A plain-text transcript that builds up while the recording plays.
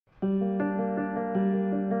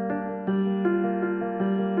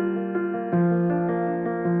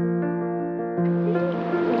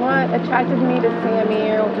attracted me to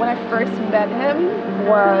Samir when I first met him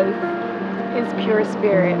was his pure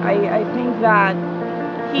spirit. I think that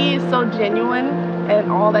he is so genuine in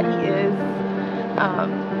all that he is.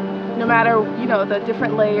 No matter, the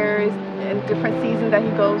different layers and different seasons that he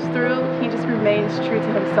goes through, he just remains true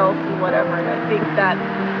to himself and whatever. And I think that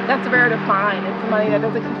that's rare to find. It's somebody that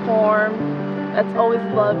doesn't conform, that's always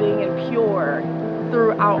loving and pure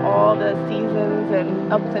throughout all the seasons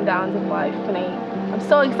and ups and downs of life. And I'm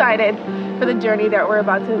so excited for the journey that we're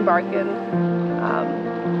about to embark in.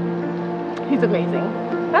 He's amazing.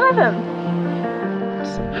 I love him.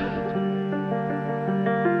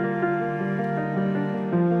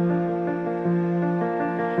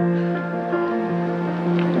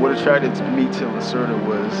 What attracted me to Lycerda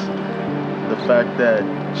was the fact that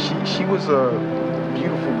she was a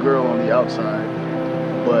beautiful girl on the outside,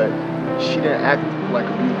 but she didn't act like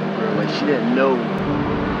a beautiful girl. Like, she didn't know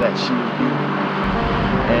that she was beautiful.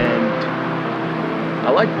 And I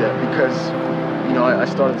liked that because, I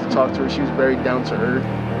started to talk to her. She was very down to earth.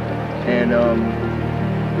 And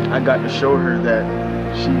I got to show her that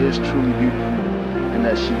she is truly beautiful and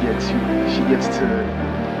that she gets to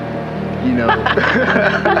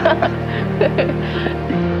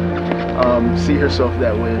see herself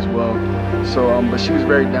that way as well. So, but she was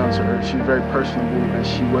very down to earth. She was very personable, and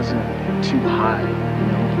she wasn't too high,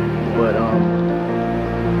 But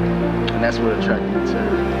and that's what attracted me to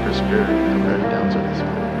her spirit, very down to earth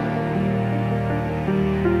spirit.